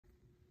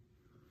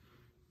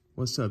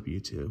What's up,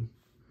 YouTube?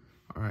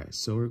 All right,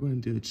 so we're going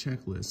to do a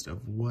checklist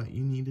of what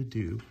you need to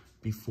do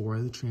before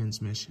the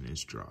transmission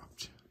is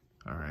dropped.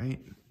 All right,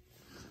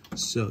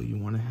 so you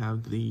want to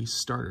have the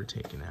starter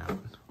taken out,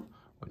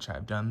 which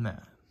I've done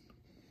that.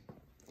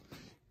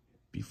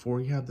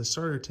 Before you have the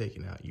starter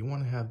taken out, you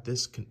want to have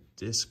this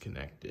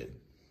disconnected.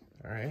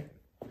 All right,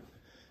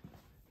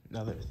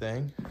 another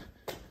thing,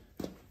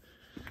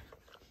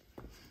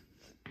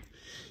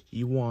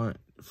 you want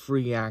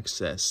free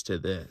access to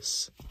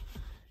this.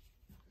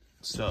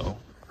 So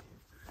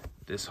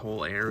this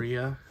whole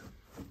area,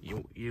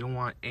 you don't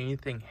want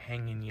anything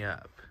hanging you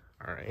up,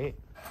 all right?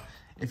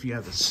 If you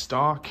have a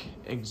stock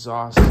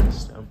exhaust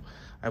system,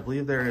 I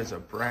believe there is a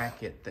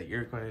bracket that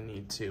you're going to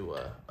need to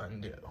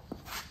undo.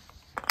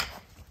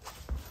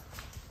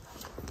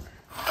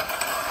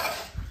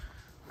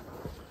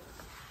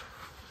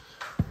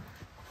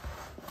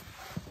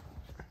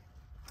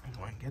 I'm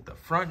going to get the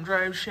front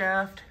drive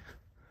shaft,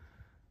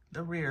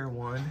 the rear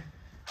one,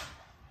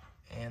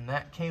 and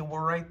that cable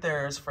right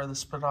there is for the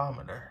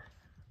speedometer.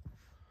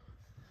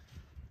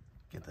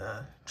 Get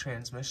the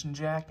transmission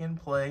jack in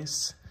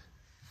place.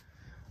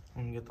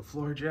 I'm gonna get the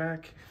floor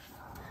jack,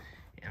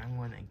 and I'm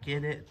gonna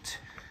get it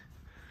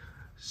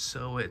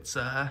so it's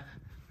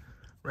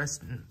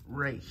resting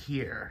right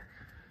here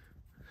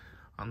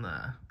on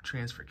the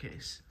transfer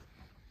case.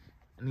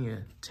 I need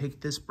to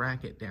take this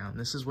bracket down.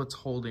 This is what's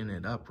holding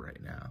it up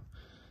right now.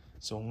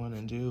 So what I'm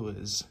gonna do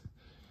is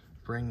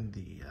bring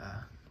the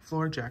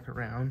floor jack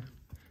around,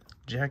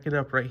 jack it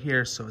up right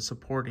here so it's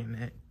supporting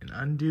it, and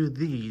undo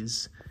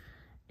these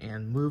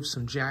and move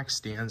some jack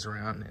stands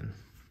around and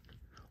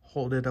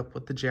hold it up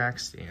with the jack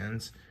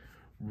stands.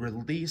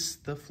 Release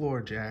the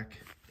floor jack.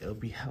 It'll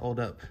be held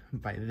up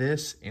by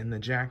this and the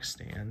jack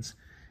stands,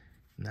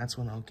 and that's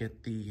when I'll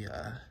get the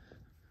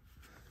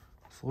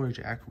floor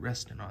jack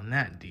resting on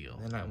that deal.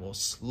 Then I will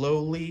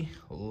slowly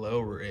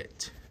lower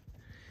it,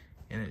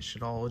 and it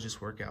should all just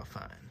work out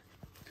fine.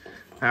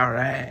 All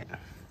right,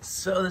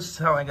 so this is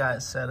how I got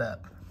it set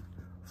up.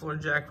 Floor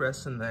jack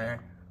resting there,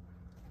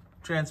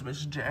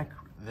 transmission jack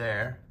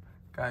there,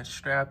 got it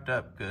strapped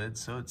up good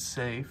so it's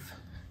safe.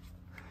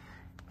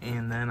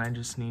 And then I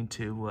just need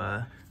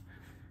to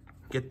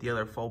get the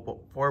other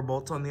four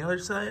bolts on the other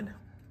side.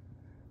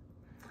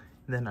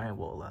 Then I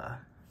will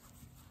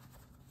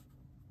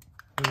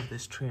move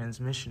this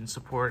transmission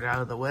support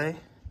out of the way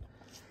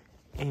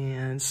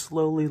and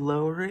slowly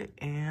lower it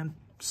and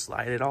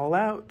slide it all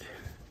out.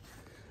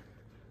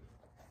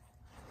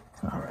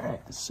 All right,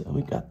 so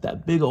we got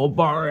that big old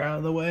bar out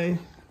of the way.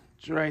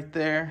 It's right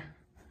there.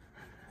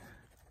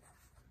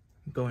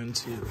 I'm going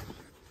to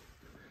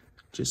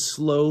just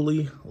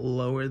slowly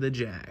lower the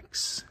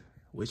jacks.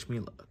 Wish me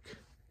luck.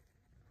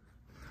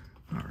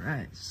 All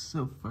right,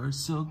 so far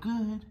so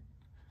good.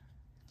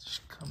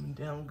 Just coming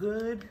down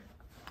good.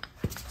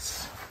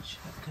 Let's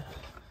check.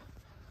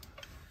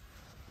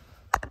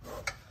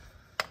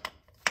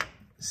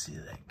 See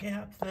that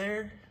gap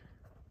there?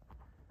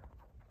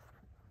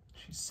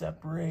 She's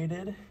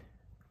separated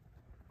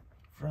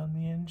from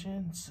the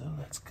engine, so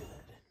that's good.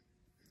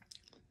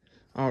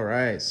 All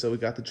right, so we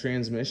got the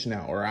transmission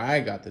out, or I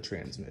got the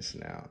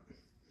transmission out.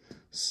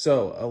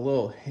 So a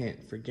little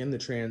hint for getting the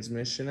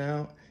transmission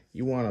out,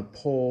 you want to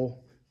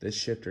pull the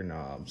shifter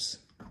knobs.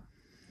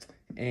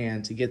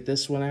 And to get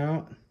this one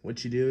out,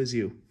 what you do is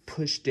you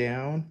push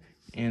down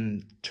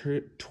and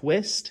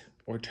twist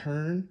or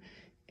turn,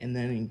 and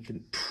then you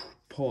can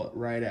pull it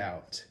right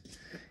out.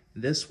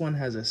 This one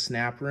has a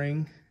snap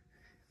ring,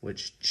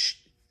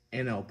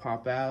 and it'll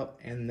pop out,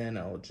 and then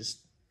it'll just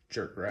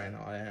jerk right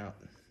on out.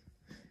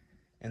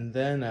 And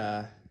then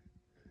a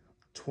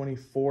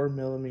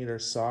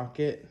 24mm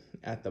socket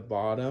at the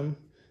bottom,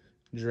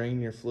 drain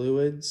your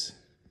fluids.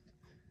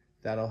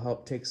 That'll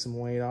help take some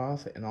weight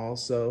off, and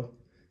also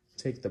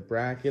take the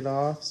bracket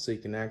off so you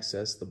can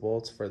access the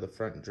bolts for the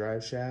front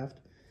drive shaft.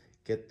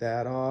 Get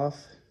that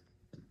off.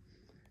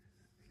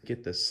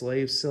 Get the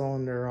slave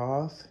cylinder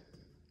off.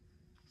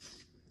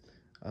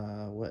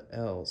 What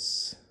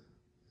else?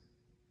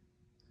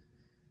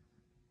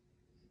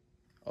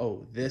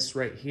 Oh, this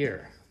right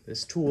here.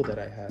 This tool that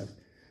I have,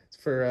 it's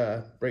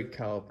for brake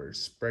calipers,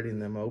 spreading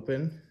them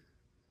open,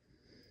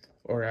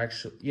 or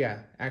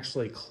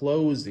actually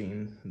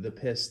closing the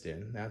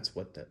piston. That's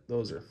what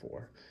those are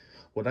for.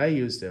 What I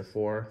used it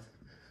for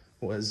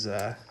was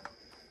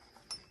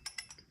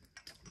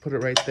put it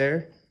right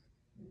there,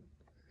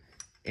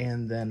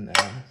 and then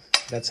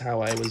that's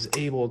how I was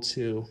able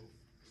to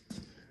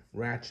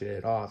ratchet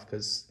it off,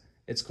 because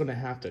it's going to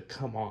have to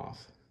come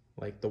off.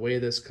 Like the way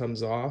this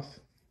comes off,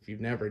 if you've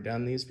never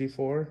done these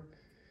before,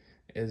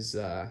 is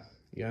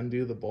you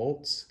undo the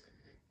bolts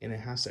and it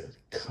has to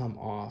come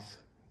off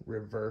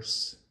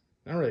reverse.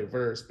 Not really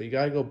reverse, but you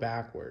gotta go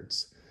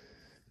backwards,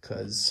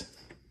 because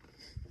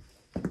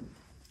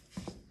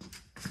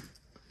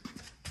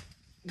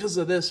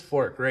of this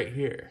fork right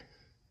here.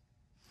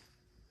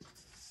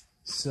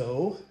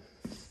 So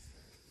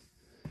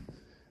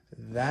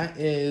that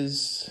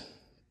is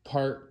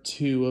part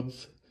 2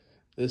 of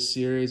this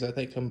series. I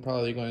think I'm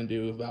probably going to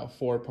do about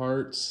 4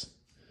 parts.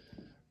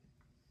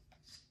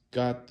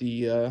 got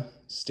the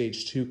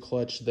stage 2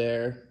 clutch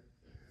there.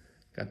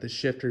 Got the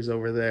shifters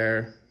over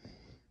there.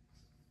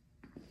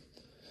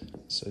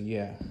 So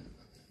yeah,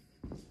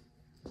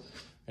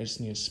 I just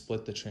need to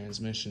split the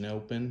transmission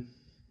open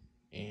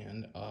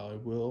and I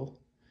will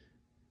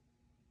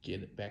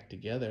get it back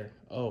together.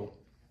 Oh,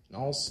 and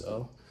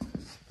also,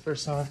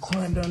 first time I've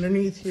climbed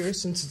underneath here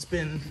since it's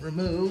been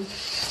removed.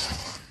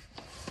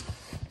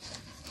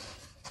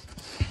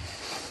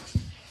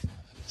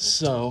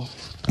 So,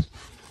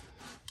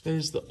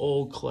 there's the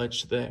old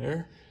clutch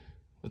there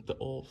with the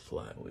old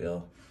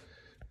flywheel.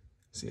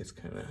 See, it's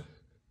kind of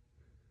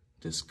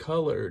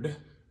discolored.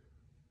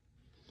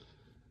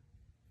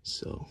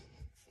 So,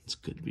 it's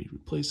good to be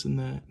replacing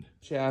that.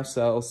 Shafts,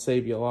 that'll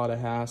save you a lot of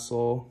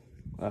hassle.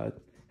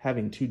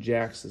 Having 2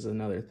 jacks is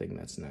another thing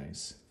that's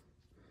nice.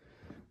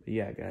 But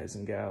yeah, guys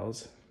and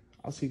gals,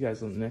 I'll see you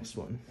guys on the next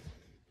one.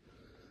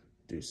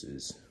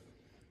 Deuces.